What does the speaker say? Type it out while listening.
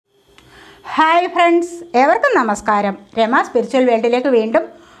Hi friends, ഏവർക്കും നമസ്കാരം. Rama spiritual വേൾഡിലേക്ക് വീണ്ടും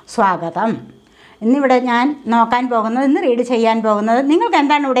സ്വാഗതം. ഇന്നിവിടെ ഞാൻ റീഡ് ചെയ്യാൻ പോകുന്നത് നിങ്ങൾക്ക്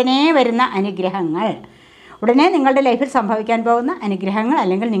എന്താണ് ഉടനെ വരുന്ന അനുഗ്രഹങ്ങൾ, ഉടനെ നിങ്ങളുടെ ലൈഫിൽ സംഭവിക്കാൻ പോകുന്ന അനുഗ്രഹങ്ങൾ,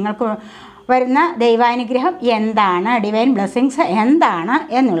 അല്ലെങ്കിൽ നിങ്ങൾക്ക് വരുന്ന ദൈവാനുഗ്രഹം എന്താണ്, ഡിവൈൻ ബ്ലെസ്സിങ്സ് എന്താണ്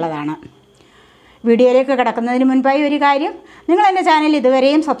എന്നുള്ളതാണ്. വീഡിയോയിലേക്ക് കിടക്കുന്നതിന് മുൻപായി ഒരു കാര്യം, നിങ്ങൾ എൻ്റെ ചാനൽ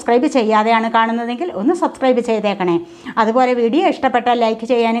ഇതുവരെയും സബ്സ്ക്രൈബ് ചെയ്യാതെയാണ് കാണുന്നതെങ്കിൽ ഒന്ന് സബ്സ്ക്രൈബ് ചെയ്തേക്കണേ. അതുപോലെ വീഡിയോ ഇഷ്ടപ്പെട്ടാൽ ലൈക്ക്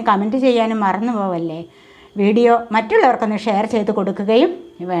ചെയ്യാനും കമൻറ്റ് ചെയ്യാനും മറന്നു പോവല്ലേ. വീഡിയോ മറ്റുള്ളവർക്കൊന്ന് ഷെയർ ചെയ്ത് കൊടുക്കുകയും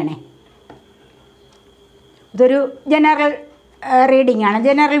വേണേ. ഇതൊരു ജനറൽ റീഡിംഗ് ആണ്,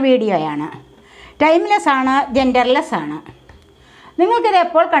 ജനറൽ വീഡിയോയാണ്. ടൈംലെസ് ആണ്, ജെൻഡർലെസ് ആണ്. നിങ്ങൾക്കിത്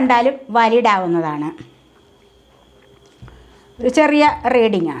എപ്പോൾ കണ്ടാലും വാലിഡ് ആവുന്നതാണ്. ഒരു ചെറിയ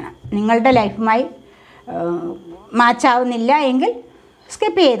റീഡിംഗ് ആണ്. നിങ്ങളുടെ ലൈഫുമായി മാച്ചാവുന്നില്ല എങ്കിൽ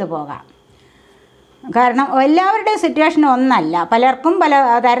സ്കിപ്പ് ചെയ്ത് പോകാം. കാരണം എല്ലാവരുടെയും സിറ്റുവേഷൻ ഒന്നല്ല, പലർക്കും പല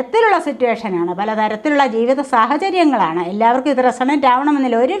തരത്തിലുള്ള സിറ്റുവേഷനാണ്, പല തരത്തിലുള്ള ജീവിത സാഹചര്യങ്ങളാണ്. എല്ലാവർക്കും ഇത് റെസണേറ്റ്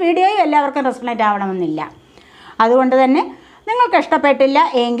ആവണമെന്നില്ല, ഒരു വീഡിയോയും എല്ലാവർക്കും റെസണേറ്റ് ആവണമെന്നില്ല. അതുകൊണ്ട് തന്നെ നിങ്ങൾക്ക് ഇഷ്ടപ്പെട്ടില്ല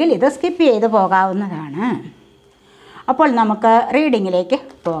എങ്കിൽ ഇത് സ്കിപ്പ് ചെയ്ത് പോകാവുന്നതാണ്. അപ്പോൾ നമുക്ക് റീഡിങ്ങിലേക്ക്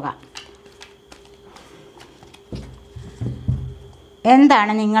പോകാം.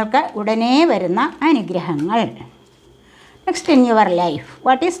 എന്താണ് നിങ്ങൾക്ക് ഉടനെ വരുന്ന അനുഗ്രഹങ്ങൾ? Next in your life.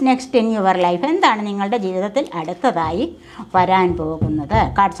 What is next in your life? എന്താണ് നിങ്ങളുടെ ജീവിതത്തിൽ അടുത്തതായി വരാൻ പോകുന്നത്?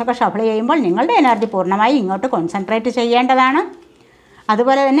 കാർഡ്സൊക്കെ ഷഫിൾ ചെയ്യുമ്പോൾ നിങ്ങളുടെ എനർജി പൂർണ്ണമായി ഇങ്ങോട്ട് കോൺസെൻട്രേറ്റ് ചെയ്യേണ്ടതാണ്.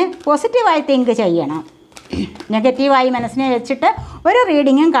 അതുപോലെ തന്നെ പോസിറ്റീവായി തിങ്ക് ചെയ്യണം. നെഗറ്റീവായി മനസ്സിനെ വെച്ചിട്ട് ഒരു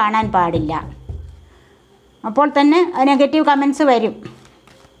റീഡിങ്ങും കാണാൻ പാടില്ല. അപ്പോൾ തന്നെ നെഗറ്റീവ് കമൻസ് വരും.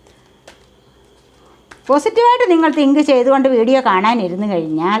 പോസിറ്റീവായിട്ട് നിങ്ങൾ തിങ്ക് ചെയ്തുകൊണ്ട് വീഡിയോ കാണാനിരുന്നു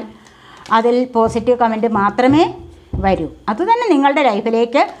കഴിഞ്ഞാൽ അതിൽ പോസിറ്റീവ് കമൻറ്റ് മാത്രമേ വരൂ. അതുതന്നെ നിങ്ങളുടെ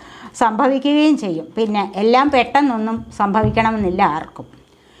ലൈഫിലേക്ക് സംഭവിക്കുകയും ചെയ്യും. പിന്നെ എല്ലാം പെട്ടെന്നൊന്നും സംഭവിക്കണമെന്നില്ല ആർക്കും.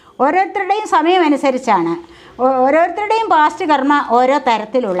 ഓരോരുത്തരുടെയും സമയമനുസരിച്ചാണ്. ഓരോരുത്തരുടെയും പാസ്റ്റ് കർമ്മ ഓരോ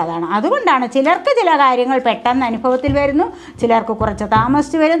തരത്തിലുള്ളതാണ്. അതുകൊണ്ടാണ് ചിലർക്ക് ചില കാര്യങ്ങൾ പെട്ടെന്ന് അനുഭവത്തിൽ വരുന്നു, ചിലർക്ക് കുറച്ച്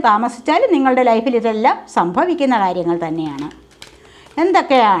താമസിച്ച് വരും. താമസിച്ചാലും നിങ്ങളുടെ ലൈഫിൽ ഇതെല്ലാം സംഭവിക്കുന്ന കാര്യങ്ങൾ തന്നെയാണ്.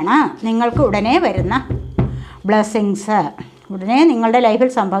 എന്തൊക്കെയാണ് നിങ്ങൾക്ക് ഉടനെ വരുന്ന ബ്ലെസ്സിങ്സ്? ഉടനെ നിങ്ങളുടെ ലൈഫിൽ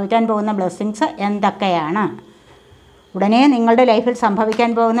സംഭവിക്കാൻ പോകുന്ന ബ്ലെസ്സിങ്സ് എന്തൊക്കെയാണ്? ഉടനെ നിങ്ങളുടെ ലൈഫിൽ സംഭവിക്കാൻ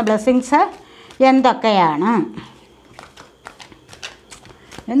പോകുന്ന ബ്ലെസ്സിങ്സ് എന്തൊക്കെയാണ്?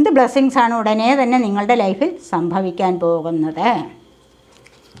 എന്ത് ബ്ലെസ്സിങ്സാണ് ഉടനെ തന്നെ നിങ്ങളുടെ ലൈഫിൽ സംഭവിക്കാൻ പോകുന്നത്?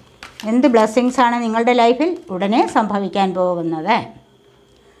 എന്ത് ബ്ലെസ്സിങ്സാണ് നിങ്ങളുടെ ലൈഫിൽ ഉടനെ സംഭവിക്കാൻ പോകുന്നത്?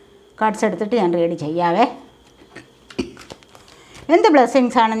 കാർഡ്സ് എടുത്തിട്ട് ഞാൻ റീഡ് ചെയ്യാവേ. എന്ത്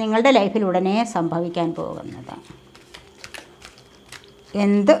ബ്ലെസ്സിങ്സാണ് നിങ്ങളുടെ ലൈഫിൽ ഉടനെ സംഭവിക്കാൻ പോകുന്നത്?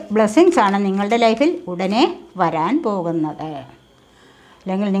 എന്ത് ബ്ലെസ്സിങ്സാണ് നിങ്ങളുടെ ലൈഫിൽ ഉടനെ വരാൻ പോകുന്നത്?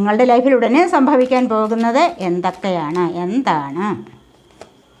 അല്ലെങ്കിൽ നിങ്ങളുടെ ലൈഫിൽ ഉടനെ സംഭവിക്കാൻ പോകുന്നത് എന്തൊക്കെയാണ്? എന്താണ്?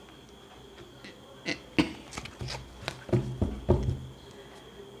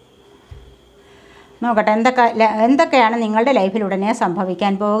 നോക്കട്ടെ, എന്തൊക്കെയാണ് നിങ്ങളുടെ ലൈഫിൽ ഉടനെ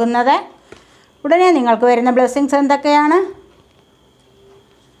സംഭവിക്കാൻ പോകുന്നത്? ഉടനെ നിങ്ങൾക്ക് വരുന്ന ബ്ലെസ്സിങ്സ് എന്തൊക്കെയാണ്?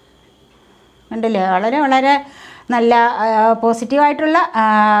 കണ്ടില്ലേ, വളരെ വളരെ നല്ല പോസിറ്റീവായിട്ടുള്ള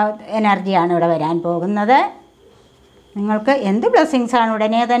എനർജിയാണ് ഇവിടെ വരാൻ പോകുന്നത്. നിങ്ങൾക്ക് എന്ത് ബ്ലെസ്സിങ്സാണ്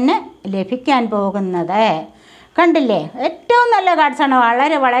ഉടനെ തന്നെ ലഭിക്കാൻ പോകുന്നത്? കണ്ടില്ലേ, ഏറ്റവും നല്ല കാർഡ്സാണ്.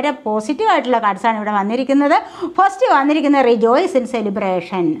 വളരെ വളരെ പോസിറ്റീവായിട്ടുള്ള കാർഡ്സാണ് ഇവിടെ വന്നിരിക്കുന്നത്. ഫസ്റ്റ് വന്നിരിക്കുന്നത് റിജോയ്സ് ഇൻ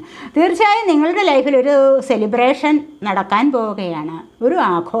സെലിബ്രേഷൻ. തീർച്ചയായും നിങ്ങളുടെ ലൈഫിൽ ഒരു സെലിബ്രേഷൻ നടക്കാൻ പോവുകയാണ്, ഒരു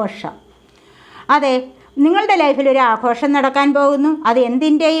ആഘോഷം. അതെ, നിങ്ങളുടെ ലൈഫിൽ ഒരു ആഘോഷം നടക്കാൻ പോകുന്നു. അത്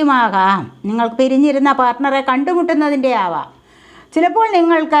എന്തിൻ്റെയും ആകാം. നിങ്ങൾക്ക് പിരിഞ്ഞിരുന്ന പാർട്ട്ണറെ കണ്ടുമുട്ടുന്നതിൻ്റെ ആവാം. ചിലപ്പോൾ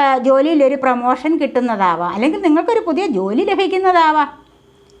നിങ്ങൾക്ക് ജോലിയിലൊരു പ്രൊമോഷൻ കിട്ടുന്നതാവാം, അല്ലെങ്കിൽ നിങ്ങൾക്കൊരു പുതിയ ജോലി ലഭിക്കുന്നതാവാം.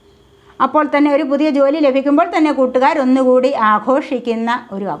 അപ്പോൾ തന്നെ ഒരു പുതിയ ജോലി ലഭിക്കുമ്പോൾ തന്നെ കൂട്ടുകാർ ഒന്നുകൂടി ആഘോഷിക്കുന്ന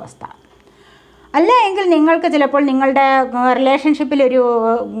ഒരു അവസ്ഥ. അല്ല എങ്കിൽ നിങ്ങൾക്ക് ചിലപ്പോൾ നിങ്ങളുടെ റിലേഷൻഷിപ്പിലൊരു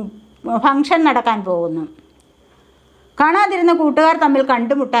ഫങ്ഷൻ നടക്കാൻ പോകുന്നു. കാണാതിരുന്ന കൂട്ടുകാർ തമ്മിൽ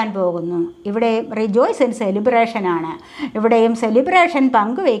കണ്ടുമുട്ടാൻ പോകുന്നു. ഇവിടെ റിജോയ്സ് ഇൻ സെലിബ്രേഷനാണ്. ഇവിടെയും സെലിബ്രേഷൻ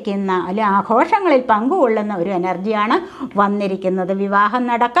പങ്കുവയ്ക്കുന്ന അല്ലെങ്കിൽ ആഘോഷങ്ങളിൽ പങ്കുകൊള്ളുന്ന ഒരു എനർജിയാണ് വന്നിരിക്കുന്നത്. വിവാഹം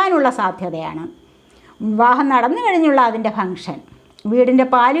നടക്കാനുള്ള സാധ്യതയാണ്. വിവാഹം നടന്നു കഴിഞ്ഞുള്ള അതിൻ്റെ ഫങ്ഷൻ, വീടിൻ്റെ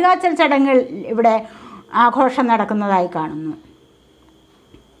പാലുകാച്ചൽ ചടങ്ങിൽ ഇവിടെ ആഘോഷം നടക്കുന്നതായി കാണുന്നു.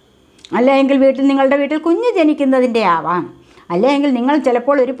 അല്ലെങ്കിൽ നിങ്ങളുടെ വീട്ടിൽ കുഞ്ഞ് ജനിക്കുന്നതിൻ്റെ ആവാം. അല്ലെങ്കിൽ നിങ്ങൾ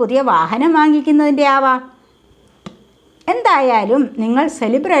ചിലപ്പോൾ ഒരു പുതിയ വാഹനം വാങ്ങിക്കുന്നതിൻ്റെ ആവാം. എന്തായാലും നിങ്ങൾ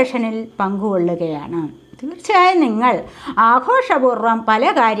സെലിബ്രേഷനിൽ പങ്കുകൊള്ളുകയാണ്. തീർച്ചയായും നിങ്ങൾ ആഘോഷപൂർവ്വം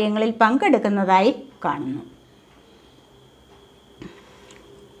പല കാര്യങ്ങളിൽ പങ്കെടുക്കുന്നതായി കാണുന്നു.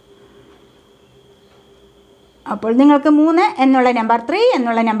 അപ്പോൾ നിങ്ങൾക്ക് 3 എന്നുള്ള നമ്പർ, 3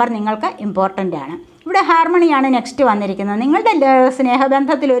 എന്നുള്ള നമ്പർ നിങ്ങൾക്ക് ഇമ്പോർട്ടൻ്റ് ആണ്. ഇവിടെ ഹാർമണിയാണ് നെക്സ്റ്റ് വന്നിരിക്കുന്നത്. നിങ്ങളുടെ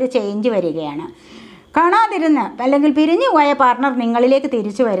സ്നേഹബന്ധത്തിൽ ഒരു ചേഞ്ച് വരികയാണ്. കാണാതിരുന്ന അല്ലെങ്കിൽ പിരിഞ്ഞു പോയ പാർട്ണർ നിങ്ങളിലേക്ക്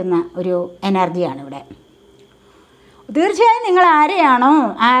തിരിച്ചു വരുന്ന ഒരു എനർജിയാണ് ഇവിടെ. തീർച്ചയായും നിങ്ങൾ ആരെയാണോ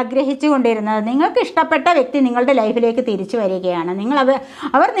ആഗ്രഹിച്ചു കൊണ്ടിരുന്നത്, നിങ്ങൾക്ക് ഇഷ്ടപ്പെട്ട വ്യക്തി നിങ്ങളുടെ ലൈഫിലേക്ക് തിരിച്ചു വരികയാണ്.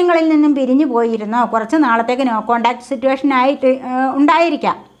 അവർ നിങ്ങളിൽ നിന്നും പിരിഞ്ഞു പോയിരുന്നോ, കുറച്ച് നാളത്തേക്ക് നോ കോണ്ടാക്ട് സിറ്റുവേഷൻ ആയിട്ട്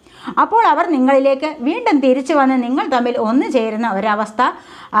ഉണ്ടായിരിക്കാം. അപ്പോൾ അവർ നിങ്ങളിലേക്ക് വീണ്ടും തിരിച്ചു വന്ന് നിങ്ങൾ തമ്മിൽ ഒന്നു ചേരുന്ന ഒരവസ്ഥ,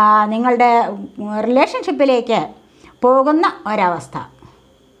 നിങ്ങളുടെ റിലേഷൻഷിപ്പിലേക്ക് പോകുന്ന ഒരവസ്ഥ,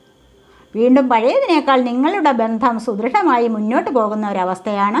 വീണ്ടും പഴയതിനേക്കാൾ നിങ്ങളുടെ ബന്ധം സുദൃഢമായി മുന്നോട്ട് പോകുന്ന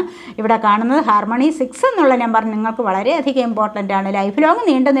ഒരവസ്ഥയാണ് ഇവിടെ കാണുന്നത്. ഹാർമണി 6 എന്നുള്ള നമ്പർ നിങ്ങൾക്ക് വളരെയധികം ഇമ്പോർട്ടൻ്റ് ആണ്. ലൈഫ് ലോങ്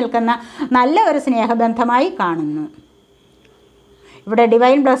നീണ്ടു നിൽക്കുന്ന നല്ല ഒരു സ്നേഹബന്ധമായി കാണുന്നു. ഇവിടെ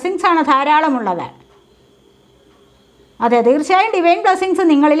ഡിവൈൻ ബ്ലെസ്സിങ്സ് ആണ് ധാരാളമുള്ളത്. അതെ, തീർച്ചയായും ഡിവൈൻ ബ്ലെസ്സിങ്സ്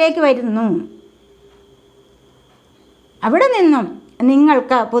നിങ്ങളിലേക്ക് വരുന്നു. അവിടെ നിന്നും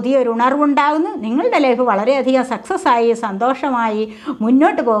നിങ്ങൾക്ക് പുതിയൊരു ഉണർവുണ്ടാകുന്നു. നിങ്ങളുടെ ലൈഫ് വളരെയധികം സക്സസ് ആയി സന്തോഷമായി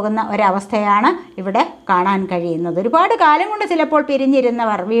മുന്നോട്ട് പോകുന്ന ഒരവസ്ഥയാണ് ഇവിടെ കാണാൻ കഴിയുന്നത്. ഒരുപാട് കാലം കൊണ്ട് ചിലപ്പോൾ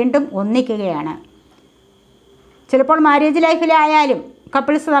പിരിഞ്ഞിരുന്നവർ വീണ്ടും ഒന്നിക്കുകയാണ്. ചിലപ്പോൾ മാരേജ് ലൈഫിലായാലും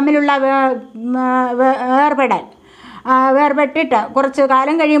കപ്പിൾസ് തമ്മിലുള്ള വേർപെട്ടിട്ട് കുറച്ച്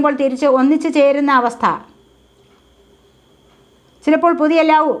കാലം കഴിയുമ്പോൾ തിരിച്ച് ഒന്നിച്ചു ചേരുന്ന അവസ്ഥ, ചിലപ്പോൾ പുതിയ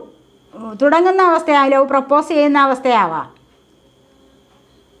ലവ് തുടങ്ങുന്ന അവസ്ഥയാവും, ലവ് പ്രപ്പോസ് ചെയ്യുന്ന അവസ്ഥയാവാം.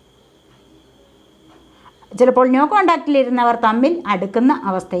 ചിലപ്പോൾ നോ കോണ്ടാക്റ്റിലിരുന്നവർ തമ്മിൽ അടുക്കുന്ന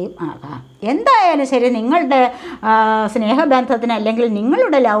അവസ്ഥയും ആകാം. എന്തായാലും ശരി, നിങ്ങളുടെ സ്നേഹബന്ധത്തിന് അല്ലെങ്കിൽ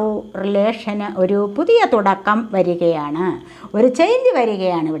നിങ്ങളുടെ ലവ് റിലേഷന് ഒരു പുതിയ തുടക്കം വരികയാണ്, ഒരു ചേഞ്ച്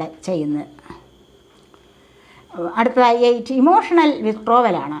വരികയാണ് ഇവിടെ ചെയ്യുന്നത്. അടുത്തതായി 8 ഇമോഷണൽ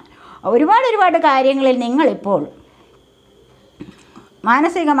വിത്ഡ്രോവലാണ്. ഒരുപാട് കാര്യങ്ങളിൽ നിങ്ങളിപ്പോൾ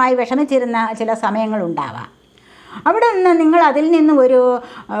മാനസികമായി വിഷമിച്ചിരുന്ന ചില സമയങ്ങളുണ്ടാവാം. അവിടെ നിന്ന് നിങ്ങൾ അതിൽ നിന്നും ഒരു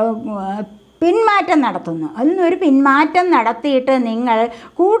പിന്മാറ്റം നടത്തുന്നു. അതിൽ നിന്നൊരു പിന്മാറ്റം നടത്തിയിട്ട് നിങ്ങൾ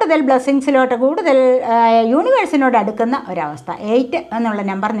കൂടുതൽ ബ്ലെസ്സിങ്സിലോട്ട്, കൂടുതൽ യൂണിവേഴ്സിനോട് അടുക്കുന്ന ഒരവസ്ഥ. 8 എന്നുള്ള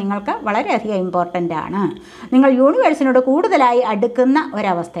നമ്പർ നിങ്ങൾക്ക് വളരെയധികം ഇമ്പോർട്ടൻ്റ് ആണ്. നിങ്ങൾ യൂണിവേഴ്സിനോട് കൂടുതലായി അടുക്കുന്ന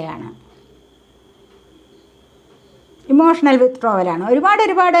ഒരവസ്ഥയാണ്. ഇമോഷണൽ വിത്ഡ്രോവലാണ്.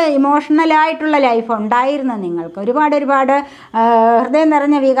 ഒരുപാട് ഇമോഷണലായിട്ടുള്ള ലൈഫ് ഉണ്ടായിരുന്നു നിങ്ങൾക്ക്. ഒരുപാട് ഹൃദയം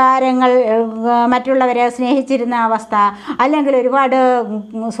നിറഞ്ഞ വികാരങ്ങൾ, മറ്റുള്ളവരെ സ്നേഹിച്ചിരുന്ന അവസ്ഥ, അല്ലെങ്കിൽ ഒരുപാട്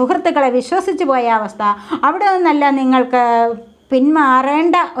സുഹൃത്തുക്കളെ വിശ്വസിച്ച് പോയ അവസ്ഥ, അവിടെ നിന്നെല്ലാം നിങ്ങൾക്ക്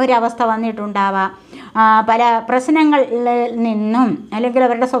പിന്മാറേണ്ട ഒരവസ്ഥ വന്നിട്ടുണ്ടാവാം. പല പ്രശ്നങ്ങളിൽ നിന്നും അല്ലെങ്കിൽ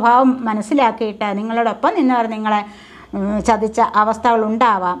അവരുടെ സ്വഭാവം മനസ്സിലാക്കിയിട്ട് നിങ്ങളോടൊപ്പം നിന്നവർ നിങ്ങളെ ചതിച്ച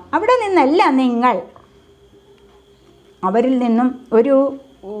അവസ്ഥകളുണ്ടാവാം. അവിടെ നിന്നെല്ലാം നിങ്ങൾ അവരിൽ നിന്നും ഒരു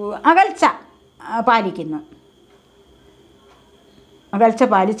അകൽച്ച പാലിക്കുന്നു. അകൽച്ച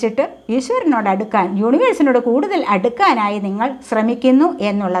പാലിച്ചിട്ട് ഈശ്വരനോട് അടുക്കാൻ, യൂണിവേഴ്സിനോട് കൂടുതൽ അടുക്കാനായി നിങ്ങൾ ശ്രമിക്കുന്നു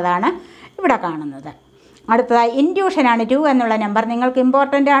എന്നുള്ളതാണ് ഇവിടെ കാണുന്നത്. അടുത്തതായി ഇൻറ്റ്യൂഷനാണ്. 2 എന്നുള്ള നമ്പർ നിങ്ങൾക്ക്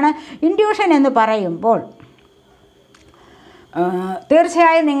ഇമ്പോർട്ടൻ്റ് ആണ്. ഇൻറ്റ്യൂഷൻ എന്ന് പറയുമ്പോൾ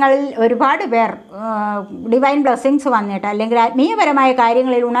തീർച്ചയായും നിങ്ങളിൽ ഒരുപാട് പേർ ഡിവൈൻ ബ്ലെസ്സിങ്സ് വന്നിട്ട് അല്ലെങ്കിൽ ആത്മീയപരമായ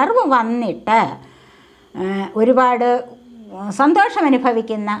കാര്യങ്ങളിൽ ഉണർവ് വന്നിട്ട് ഒരുപാട് സന്തോഷം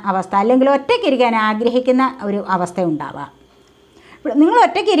അനുഭവിക്കുന്ന അവസ്ഥ, അല്ലെങ്കിൽ ഒറ്റയ്ക്കിരിക്കാൻ ആഗ്രഹിക്കുന്ന ഒരു അവസ്ഥ ഉണ്ടാവാം. നിങ്ങൾ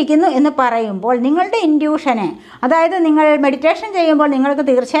ഒറ്റയ്ക്കിരിക്കുന്നു എന്ന് പറയുമ്പോൾ നിങ്ങളുടെ ഇൻറ്റ്യൂഷന്, അതായത് നിങ്ങൾ മെഡിറ്റേഷൻ ചെയ്യുമ്പോൾ നിങ്ങൾക്ക്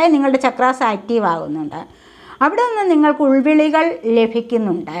തീർച്ചയായും നിങ്ങളുടെ ചക്രാസ് ആക്റ്റീവ് ആകുന്നുണ്ട്. അവിടെ നിന്ന് നിങ്ങൾക്ക് ഉൾവിളികൾ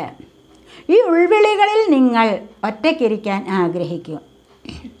ലഭിക്കുന്നുണ്ട്. ഈ ഉൾവിളികളിൽ നിങ്ങൾ ഒറ്റയ്ക്കിരിക്കാൻ ആഗ്രഹിക്കും.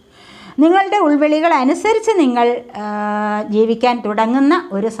 നിങ്ങളുടെ ഉൾവിളികൾ അനുസരിച്ച് നിങ്ങൾ ജീവിക്കാൻ തുടങ്ങുന്ന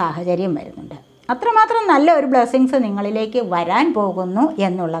ഒരു സാഹചര്യം വരുന്നുണ്ട്. അത്രമാത്രം നല്ല ഒരു ബ്ലെസ്സിങ്സ് നിങ്ങളിലേക്ക് വരാൻ പോകുന്നു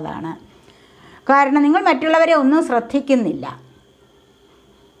എന്നുള്ളതാണ്. കാരണം നിങ്ങൾ മറ്റുള്ളവരെ ഒന്നും ശ്രദ്ധിക്കുന്നില്ല.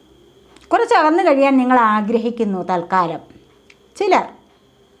 കുറച്ച് അകന്നു കഴിയാൻ നിങ്ങൾ ആഗ്രഹിക്കുന്നു തൽക്കാലം. ചിലർ,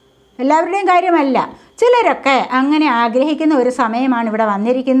 എല്ലാവരുടെയും കാര്യമല്ല, ചിലരൊക്കെ അങ്ങനെ ആഗ്രഹിക്കുന്ന ഒരു സമയമാണ് ഇവിടെ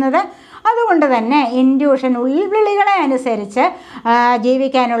വന്നിരിക്കുന്നത്. അതുകൊണ്ട് തന്നെ ഇൻറ്റ്യൂഷൻ, ഉൾവിളികളെ അനുസരിച്ച്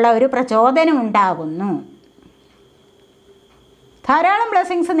ജീവിക്കാനുള്ള ഒരു പ്രചോദനം ഉണ്ടാകുന്നു. ധാരാളം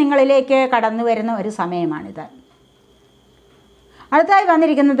ബ്ലെസ്സിങ്സ് നിങ്ങളിലേക്ക് കടന്നു വരുന്ന ഒരു സമയമാണിത്. അടുത്തായി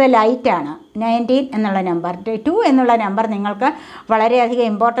വന്നിരിക്കുന്നത് ലൈറ്റാണ്. 19 എന്നുള്ള നമ്പർ. 2 എന്നുള്ള നമ്പർ നിങ്ങൾക്ക് വളരെയധികം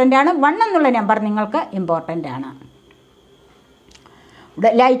ഇമ്പോർട്ടൻ്റ് ആണ്. 1 എന്നുള്ള നമ്പർ നിങ്ങൾക്ക് ഇമ്പോർട്ടൻ്റ് ആണ്.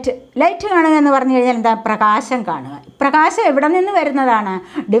 ഇവിടെ ലൈറ്റ് കാണുക എന്ന് പറഞ്ഞു കഴിഞ്ഞാൽ എന്താ? പ്രകാശം കാണുക. പ്രകാശം എവിടെ നിന്ന് വരുന്നതാണ്?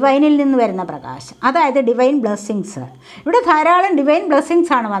 ഡിവൈനിൽ നിന്ന് വരുന്ന പ്രകാശം, അതായത് ഡിവൈൻ ബ്ലെസ്സിങ്സ്. ഇവിടെ ധാരാളം ഡിവൈൻ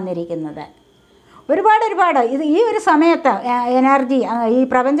ബ്ലെസ്സിങ്സ് ആണ് വന്നിരിക്കുന്നത്. ഒരുപാട് ഇത് ഈ ഒരു സമയത്ത് എനർജി, ഈ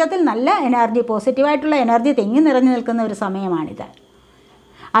പ്രപഞ്ചത്തിൽ നല്ല എനർജി, പോസിറ്റീവായിട്ടുള്ള എനർജി തിങ്ങി നിറഞ്ഞു നിൽക്കുന്ന ഒരു സമയമാണിത്.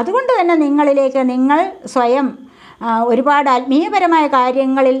 അതുകൊണ്ട് തന്നെ നിങ്ങളിലേക്ക് നിങ്ങൾ സ്വയം ഒരുപാട് ആത്മീയപരമായ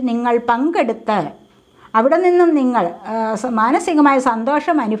കാര്യങ്ങളിൽ നിങ്ങൾ പങ്കെടുത്ത് അവിടെ നിന്നും നിങ്ങൾ മാനസികമായ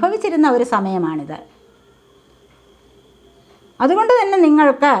സന്തോഷം അനുഭവിച്ചിരുന്ന ഒരു സമയമാണിത്. അതുകൊണ്ട് തന്നെ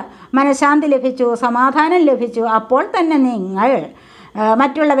നിങ്ങൾക്ക് മനഃശാന്തി ലഭിച്ചു, സമാധാനം ലഭിച്ചു. അപ്പോൾ തന്നെ നിങ്ങൾ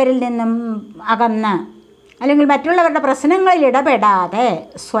മറ്റുള്ളവരിൽ നിന്നും അകന്ന് അല്ലെങ്കിൽ മറ്റുള്ളവരുടെ പ്രശ്നങ്ങളിൽ ഇടപെടാതെ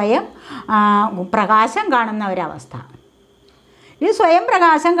സ്വയം പ്രകാശം കാണുന്ന ഒരവസ്ഥ. ഈ സ്വയം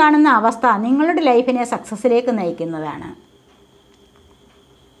പ്രകാശം കാണുന്ന അവസ്ഥ നിങ്ങളുടെ ലൈഫിനെ സക്സസ്സിലേക്ക് നയിക്കുന്നതാണ്.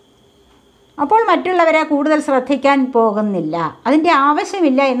 അപ്പോൾ മറ്റുള്ളവരെ കൂടുതൽ ശ്രദ്ധിക്കാൻ പോകുന്നില്ല, അതിൻ്റെ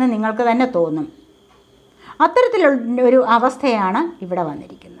ആവശ്യമില്ല എന്ന് നിങ്ങൾക്ക് തന്നെ തോന്നും. അത്തരത്തിലുള്ള ഒരു അവസ്ഥയാണ് ഇവിടെ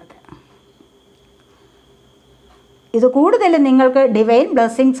വന്നിരിക്കുന്നത്. ഇത് കൂടുതലും നിങ്ങൾക്ക് ഡിവൈൻ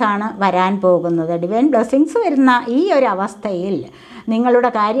ബ്ലെസ്സിങ്സ് ആണ് വരാൻ പോകുന്നത്. ഡിവൈൻ ബ്ലെസ്സിങ്സ് വരുന്ന ഈ ഒരു അവസ്ഥയിൽ നിങ്ങളുടെ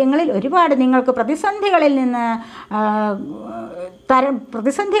കാര്യങ്ങളിൽ ഒരുപാട് നിങ്ങൾക്ക് പ്രതിസന്ധികളിൽ നിന്ന്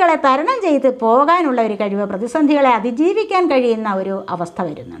പ്രതിസന്ധികളെ തരണം ചെയ്ത് പോകാനുള്ള ഒരു കഴിവ്, പ്രതിസന്ധികളെ അതിജീവിക്കാൻ കഴിയുന്ന ഒരു അവസ്ഥ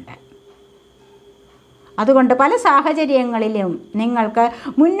വരുന്നുണ്ട്. അതുകൊണ്ട് പല സാഹചര്യങ്ങളിലും നിങ്ങൾക്ക്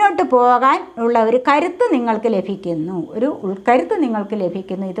മുന്നോട്ട് പോകാൻ ഉള്ള ഒരു കരുത്ത് നിങ്ങൾക്ക് ലഭിക്കുന്നു, ഒരു ഉൾക്കരുത്ത് നിങ്ങൾക്ക്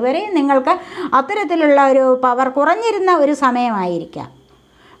ലഭിക്കുന്നു. ഇതുവരെ നിങ്ങൾക്ക് അത്തരത്തിലുള്ള ഒരു പവർ കുറഞ്ഞിരുന്ന ഒരു സമയമായിരിക്കാം.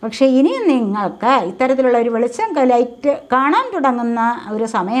 പക്ഷേ ഇനിയും നിങ്ങൾക്ക് ഇത്തരത്തിലുള്ള ഒരു വെളിച്ചം ലൈറ്റ് കാണാൻ തുടങ്ങുന്ന ഒരു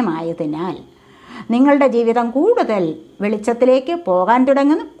സമയമായതിനാൽ നിങ്ങളുടെ ജീവിതം കൂടുതൽ വെളിച്ചത്തിലേക്ക് പോകാൻ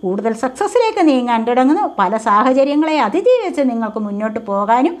തുടങ്ങുന്നു, കൂടുതൽ സക്സസ്സിലേക്ക് നീങ്ങാൻ തുടങ്ങുന്നു. പല സാഹചര്യങ്ങളെ അതിജീവിച്ച് നിങ്ങൾക്ക് മുന്നോട്ട്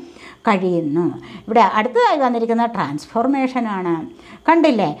പോകാനും കഴിയുന്നു. ഇവിടെ അടുത്തതായി വന്നിരിക്കുന്ന ട്രാൻസ്ഫോർമേഷനാണ്.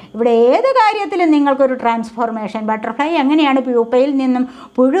 കണ്ടില്ലേ, ഇവിടെ ഏത് കാര്യത്തിലും നിങ്ങൾക്കൊരു ട്രാൻസ്ഫോർമേഷൻ. ബട്ടർഫ്ലൈ എങ്ങനെയാണ് പ്യൂപ്പയിൽ നിന്നും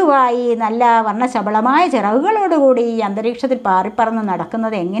പുഴുവായി നല്ല വർണ്ണശബളമായ ചിറകുകളോടുകൂടി ഈ അന്തരീക്ഷത്തിൽ പാറിപ്പറന്ന്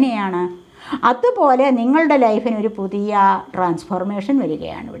നടക്കുന്നത് എങ്ങനെയാണ്, അതുപോലെ നിങ്ങളുടെ ലൈഫിന് ഒരു പുതിയ ട്രാൻസ്ഫോർമേഷൻ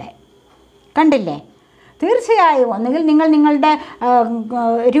വരികയാണ് ഇവിടെ. കണ്ടില്ലേ, തീർച്ചയായും ഒന്നുകിൽ നിങ്ങൾ നിങ്ങളുടെ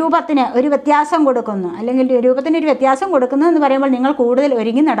രൂപത്തിന് ഒരു വ്യത്യാസം കൊടുക്കുന്നു, അല്ലെങ്കിൽ രൂപത്തിന് ഒരു വ്യത്യാസം കൊടുക്കുന്നു എന്ന് പറയുമ്പോൾ നിങ്ങൾ കൂടുതൽ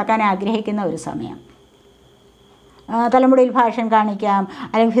ഒരുങ്ങി നടക്കാൻ ആഗ്രഹിക്കുന്ന ഒരു സമയം. തലമുടിയിൽ ഫാഷൻ കാണിക്കാം,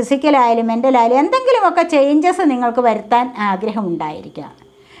 അല്ലെങ്കിൽ ഫിസിക്കലായാലും മെൻ്റലായാലും എന്തെങ്കിലുമൊക്കെ ചേഞ്ചസ് നിങ്ങൾക്ക് വരുത്താൻ ആഗ്രഹമുണ്ടായിരിക്കാം.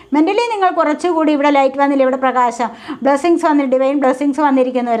 മെൻ്റലി നിങ്ങൾ കുറച്ചുകൂടി ഇവിടെ ലൈറ്റ് വന്നില്ല, ഇവിടെ പ്രകാശം ബ്ലെസ്സിങ്സ് വന്നിട്ട് ഡിവൈൻ ബ്ലെസ്സിങ്സ്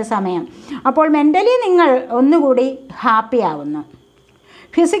വന്നിരിക്കുന്ന ഒരു സമയം. അപ്പോൾ മെൻ്റലി നിങ്ങൾ ഒന്നുകൂടി ഹാപ്പി ആവുന്നു,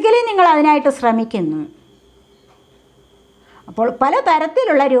 ഫിസിക്കലി നിങ്ങൾ അതിനായിട്ട് ശ്രമിക്കുന്നു. അപ്പോൾ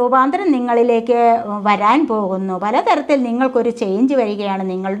പലതരത്തിലുള്ള രൂപാന്തരം നിങ്ങളിലേക്ക് വരാൻ പോകുന്നു. പലതരത്തിൽ നിങ്ങൾക്കൊരു ചേഞ്ച് വരികയാണ്.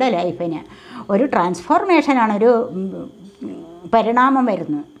 നിങ്ങളുടെ ലൈഫിന് ഒരു ട്രാൻസ്ഫോർമേഷനാണ്, ഒരു പരിണാമം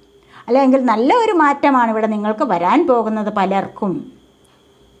വരുന്നു, അല്ലെങ്കിൽ നല്ല ഒരു മാറ്റമാണ് ഇവിടെ നിങ്ങൾക്ക് വരാൻ പോകുന്നത് പലർക്കും.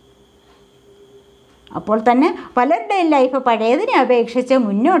 അപ്പോൾ തന്നെ പലരുടെയും ലൈഫ് പഴയതിനെ അപേക്ഷിച്ച്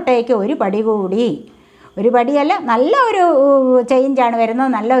മുന്നോട്ടേക്ക് ഒരു പടി കൂടി, ഒരു പടിയല്ല, നല്ല ഒരു ചേഞ്ചാണ്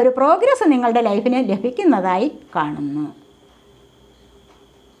വരുന്നത്. നല്ല ഒരു പ്രോഗ്രസ് നിങ്ങളുടെ ലൈഫിന് ലഭിക്കുന്നതായി കാണുന്നു.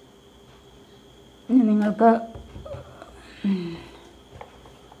 നിങ്ങൾക്ക്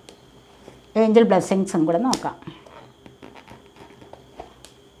ഏഞ്ചൽ ബ്ലെസ്സിങ്സും കൂടെ നോക്കാം.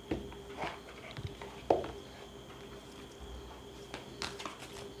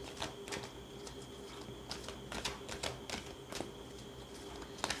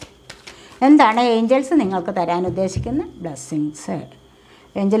 എന്താണ് ഏഞ്ചൽസ് നിങ്ങൾക്ക് തരാൻ ഉദ്ദേശിക്കുന്ന ബ്ലെസ്സിങ്സ്?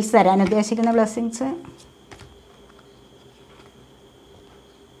 ഏഞ്ചൽസ് തരാൻ ഉദ്ദേശിക്കുന്ന ബ്ലെസ്സിങ്സ്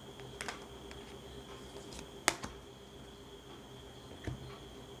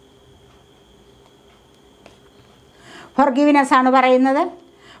ഫൊർഗീവ്നെസ് ആണ് പറയുന്നത്.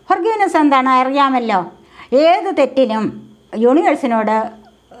 ഫൊർഗീവ്നെസ് എന്താണ് അറിയാമല്ലോ. ഏത് തെറ്റിനും യൂണിവേഴ്സിനോട്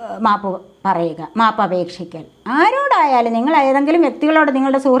മാപ്പ് പറയുക, മാപ്പ് അപേക്ഷിക്കൽ. ആരോടായാലും, നിങ്ങൾ ഏതെങ്കിലും വ്യക്തികളോട്,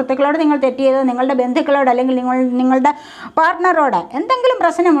 നിങ്ങളുടെ സുഹൃത്തുക്കളോട് നിങ്ങൾ തെറ്റ് ചെയ്തത്, നിങ്ങളുടെ ബന്ധുക്കളോട്, അല്ലെങ്കിൽ നിങ്ങളുടെ പാർട്ട്ണറോട് എന്തെങ്കിലും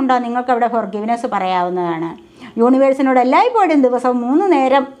പ്രശ്നമുണ്ടോ, നിങ്ങൾക്കവിടെ ഫൊർഗീവ്നെസ് പറയാവുന്നതാണ്. യൂണിവേഴ്സിനോട് എല്ലായ്പ്പോഴും ദിവസവും 3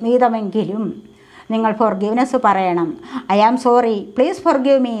 നേരം വീതമെങ്കിലും നിങ്ങൾ ഫൊർഗീവ്നെസ് പറയണം. I am sorry, please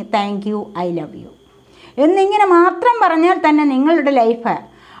forgive me, thank you, I love you എന്നിങ്ങനെ മാത്രം പറഞ്ഞാൽ തന്നെ നിങ്ങളുടെ ലൈഫ്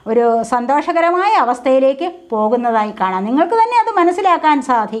ഒരു സന്തോഷകരമായ അവസ്ഥയിലേക്ക് പോകുന്നതായി കാണാം. നിങ്ങൾക്ക് തന്നെ അത് മനസ്സിലാക്കാൻ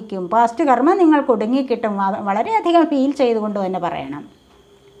സാധിക്കും. പാസ്റ്റ് കർമ്മം നിങ്ങൾക്ക് ഒടുങ്ങിക്കിട്ടും. വളരെയധികം ഫീൽ ചെയ്തുകൊണ്ട് തന്നെ പറയണം.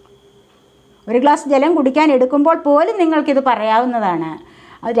 ഒരു ഗ്ലാസ് ജലം കുടിക്കാൻ എടുക്കുമ്പോൾ പോലും നിങ്ങൾക്കിത് പറയാവുന്നതാണ്.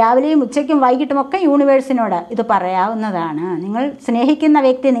 അത് രാവിലെയും ഉച്ചയ്ക്കും വൈകിട്ടുമൊക്കെ യൂണിവേഴ്സിനോട് ഇത് പറയാവുന്നതാണ്. നിങ്ങൾ സ്നേഹിക്കുന്ന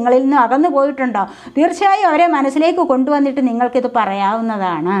വ്യക്തി നിങ്ങളിൽ നിന്ന് അകന്നു പോയിട്ടുണ്ടോ, തീർച്ചയായും അവരെ മനസ്സിലേക്ക് കൊണ്ടുവന്നിട്ട് നിങ്ങൾക്കിത്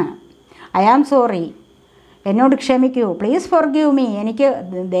പറയാവുന്നതാണ്. ഐ ആം സോറി, എന്നോട് ക്ഷമിക്കൂ, പ്ലീസ് ഫൊർഗീവ് മീ,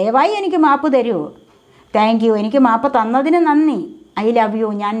 ദയവായി എനിക്ക് മാപ്പ് തരൂ, താങ്ക് യു, എനിക്ക് മാപ്പ് തന്നതിന് നന്ദി, ഐ ലവ് യു,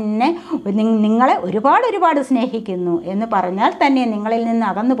 ഞാൻ നിങ്ങളെ ഒരുപാട് സ്നേഹിക്കുന്നു എന്ന് പറഞ്ഞാൽ തന്നെ നിങ്ങളിൽ നിന്ന്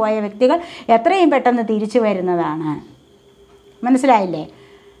അകന്നു പോയ വ്യക്തികൾ എത്രയും പെട്ടെന്ന് തിരിച്ചു വരുന്നതാണ്. മനസ്സിലായില്ലേ?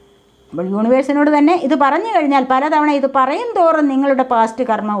 അപ്പോൾ യൂണിവേഴ്സിനോട് തന്നെ ഇത് പറഞ്ഞു കഴിഞ്ഞാൽ പലതവണ ഇത് പറയും തോറും നിങ്ങളുടെ പാസ്റ്റ്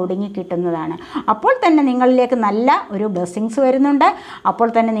കർമ്മ ഒടുങ്ങിക്കിട്ടുന്നതാണ്. അപ്പോൾ തന്നെ നിങ്ങളിലേക്ക് നല്ല ഒരു ബ്ലെസ്സിങ്സ് വരുന്നുണ്ട്. അപ്പോൾ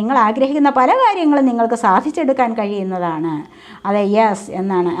തന്നെ നിങ്ങൾ ആഗ്രഹിക്കുന്ന പല കാര്യങ്ങളും നിങ്ങൾക്ക് സാധിച്ചെടുക്കാൻ കഴിയുന്നതാണ്. അതെ, യെസ്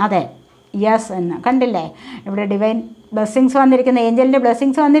എന്നാണ്. അതെ, യെസ് എന്ന് കണ്ടില്ലേ? ഇവിടെ ഡിവൈൻ ബ്ലെസ്സിങ്സ് വന്നിരിക്കുന്ന, ഏഞ്ചലിൻ്റെ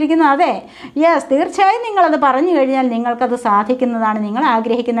ബ്ലെസ്സിങ്സ് വന്നിരിക്കുന്നു. അതെ, യെസ്, തീർച്ചയായും നിങ്ങളത് പറഞ്ഞു കഴിഞ്ഞാൽ നിങ്ങൾക്കത് സാധിക്കുന്നതാണ്, നിങ്ങൾ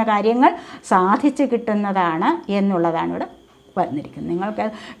ആഗ്രഹിക്കുന്ന കാര്യങ്ങൾ സാധിച്ചു കിട്ടുന്നതാണ് എന്നുള്ളതാണ് ഇവിടെ വന്നിരിക്കുന്നത്. നിങ്ങൾക്ക്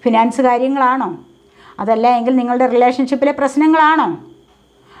ഫിനാൻസ് കാര്യങ്ങളാണോ, അതല്ല എങ്കിൽ നിങ്ങളുടെ റിലേഷൻഷിപ്പിലെ പ്രശ്നങ്ങളാണോ,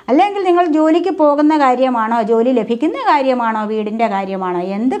 അല്ലെങ്കിൽ നിങ്ങൾ ജോലിക്ക് പോകുന്ന കാര്യമാണോ, ജോലി ലഭിക്കുന്ന കാര്യമാണോ, വീടിൻ്റെ കാര്യമാണോ,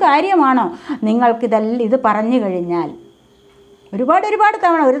 എന്ത് കാര്യമാണോ, ഇത് പറഞ്ഞു കഴിഞ്ഞാൽ ഒരുപാട്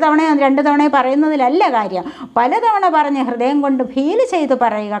തവണ, ഒരു തവണയോ 2 തവണയോ പറയുന്നതിലല്ല കാര്യം, പലതവണ പറഞ്ഞ് ഹൃദയം കൊണ്ട് ഫീൽ ചെയ്ത്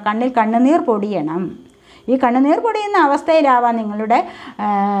പറയുക. കണ്ണിൽ കണ്ണുനീർ പൊടിയണം. ഈ കണ്ണുനീർ പൊടിയുന്ന അവസ്ഥയിലാവാം നിങ്ങളുടെ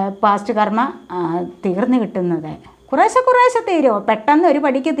പാസ്റ്റ് കർമ്മ തീർന്നു കിട്ടുന്നത്. കുറേശ്ശെ തീരുമോ, പെട്ടെന്ന് ഒരു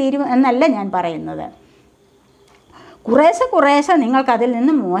പടിക്ക് തീരും എന്നല്ല ഞാൻ പറയുന്നത്. കുറേശ്ശെ നിങ്ങൾക്കതിൽ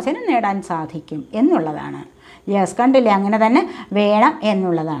നിന്ന് മോചനം നേടാൻ സാധിക്കും എന്നുള്ളതാണ്. യെസ്, കണ്ടില്ലേ? അങ്ങനെ തന്നെ വേണം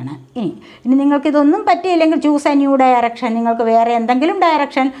എന്നുള്ളതാണ്. ഇനി നിങ്ങൾക്കിതൊന്നും പറ്റിയില്ലെങ്കിൽ ചൂസ് എ ന്യൂ ഡയറക്ഷൻ. നിങ്ങൾക്ക് വേറെ എന്തെങ്കിലും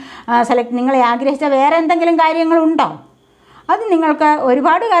ഡയറക്ഷൻ നിങ്ങളെ ആഗ്രഹിച്ച വേറെ എന്തെങ്കിലും കാര്യങ്ങളുണ്ടോ? അത് നിങ്ങൾക്ക്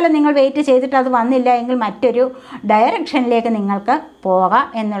ഒരുപാട് കാലം നിങ്ങൾ വെയിറ്റ് ചെയ്തിട്ട് അത് വന്നില്ല എങ്കിൽ മറ്റൊരു ഡയറക്ഷനിലേക്ക് നിങ്ങൾക്ക് പോകാം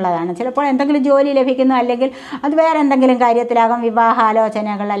എന്നുള്ളതാണ്. ചിലപ്പോൾ എന്തെങ്കിലും ജോലി ലഭിക്കുന്നു, അല്ലെങ്കിൽ അത് വേറെ എന്തെങ്കിലും കാര്യത്തിലാകും,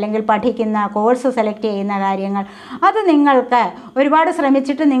 വിവാഹാലോചനകൾ, അല്ലെങ്കിൽ പഠിക്കുന്ന കോഴ്സ് സെലക്ട് ചെയ്യുന്ന കാര്യങ്ങൾ. അത് നിങ്ങൾക്ക് ഒരുപാട്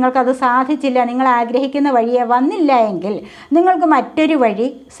ശ്രമിച്ചിട്ട് നിങ്ങൾക്കത് സാധിച്ചില്ല, നിങ്ങൾ ആഗ്രഹിക്കുന്ന വഴിയെ വന്നില്ല എങ്കിൽ നിങ്ങൾക്ക് മറ്റൊരു വഴി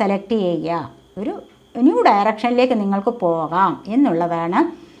സെലക്ട് ചെയ്യുക, ഒരു ന്യൂ ഡയറക്ഷനിലേക്ക് നിങ്ങൾക്ക് പോകാം എന്നുള്ളതാണ്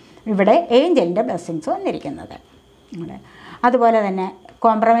ഇവിടെ ഏഞ്ചലിൻ്റെ ബ്ലെസ്സിങ്സ് വന്നിരിക്കുന്നത്. അതുപോലെ തന്നെ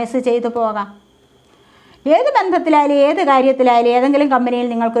കോംപ്രമൈസ് ചെയ്തു പോകാം. ഏത് ബന്ധത്തിലായാലും ഏത് കാര്യത്തിലായാലും, ഏതെങ്കിലും കമ്പനിയിൽ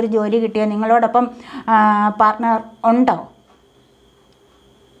നിങ്ങൾക്കൊരു ജോലി കിട്ടിയോ, നിങ്ങളോടൊപ്പം പാർട്ട്ണർ ഉണ്ടോ,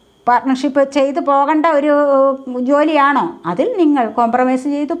 പാർട്ട്ണർഷിപ്പ് ചെയ്തു പോകേണ്ട ഒരു ജോലിയാണോ, അതിൽ നിങ്ങൾ കോംപ്രമൈസ്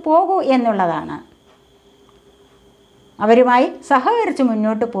ചെയ്തു പോകൂ എന്നുള്ളതാണ്. അവരുമായി സഹകരിച്ച്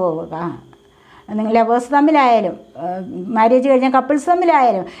മുന്നോട്ട് പോവുക. നിങ്ങൾ ലവേഴ്സ് തമ്മിലായാലും, മാരേജ് കഴിഞ്ഞ കപ്പിൾസ്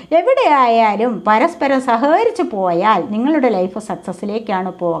തമ്മിലായാലും, എവിടെയായാലും പരസ്പരം സഹകരിച്ച് പോയാൽ നിങ്ങളുടെ ലൈഫ്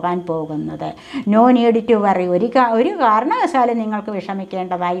സക്സസ്സിലേക്കാണ് പോകാൻ പോകുന്നത്. No need to worry. ഒരു കാരണവശാലും നിങ്ങൾക്ക്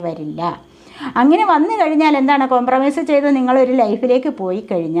വിഷമിക്കേണ്ടതായി വരില്ല. അങ്ങനെ വന്നു കഴിഞ്ഞാൽ എന്താണ്, കോംപ്രമൈസ് ചെയ്ത് നിങ്ങളൊരു ലൈഫിലേക്ക് പോയി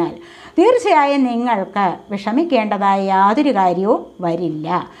കഴിഞ്ഞാൽ തീർച്ചയായും നിങ്ങൾക്ക് വിഷമിക്കേണ്ടതായ യാതൊരു കാര്യവും വരില്ല.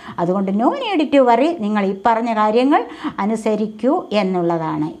 അതുകൊണ്ട് നോ നീഡ് ടു വറി. നിങ്ങൾ ഈ പറഞ്ഞ കാര്യങ്ങൾ അനുസരിക്കൂ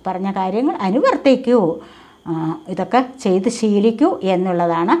എന്നുള്ളതാണ്, ഈ പറഞ്ഞ കാര്യങ്ങൾ അനുവർത്തിക്കൂ, ഇതൊക്കെ ചെയ്ത് ശീലിക്കൂ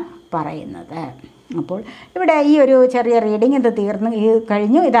എന്നുള്ളതാണ് പറയുന്നത്. അപ്പോൾ ഇവിടെ ഈ ഒരു ചെറിയ റീഡിങ് ഇത്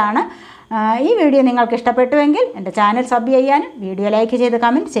കഴിഞ്ഞു. ഇതാണ് ഈ വീഡിയോ നിങ്ങൾക്ക് ഇഷ്ടപ്പെട്ടുവെങ്കിൽ എൻ്റെ ചാനൽ സബ് ചെയ്യാനും, വീഡിയോ ലൈക്ക് ചെയ്ത്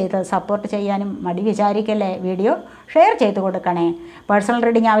കമൻറ്റ് ചെയ്ത് സപ്പോർട്ട് ചെയ്യാനും മടി വിചാരിക്കല്ലേ. വീഡിയോ ഷെയർ ചെയ്ത് കൊടുക്കണേ. പേഴ്സണൽ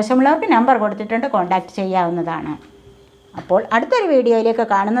റീഡിങ് ആവശ്യമുള്ളവർക്ക് നമ്പർ കൊടുത്തിട്ടുണ്ട്, കോൺടാക്റ്റ് ചെയ്യാവുന്നതാണ്. അപ്പോൾ അടുത്തൊരു വീഡിയോയിലേക്ക്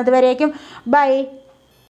കാണുന്നത് വരേക്കും ബൈ.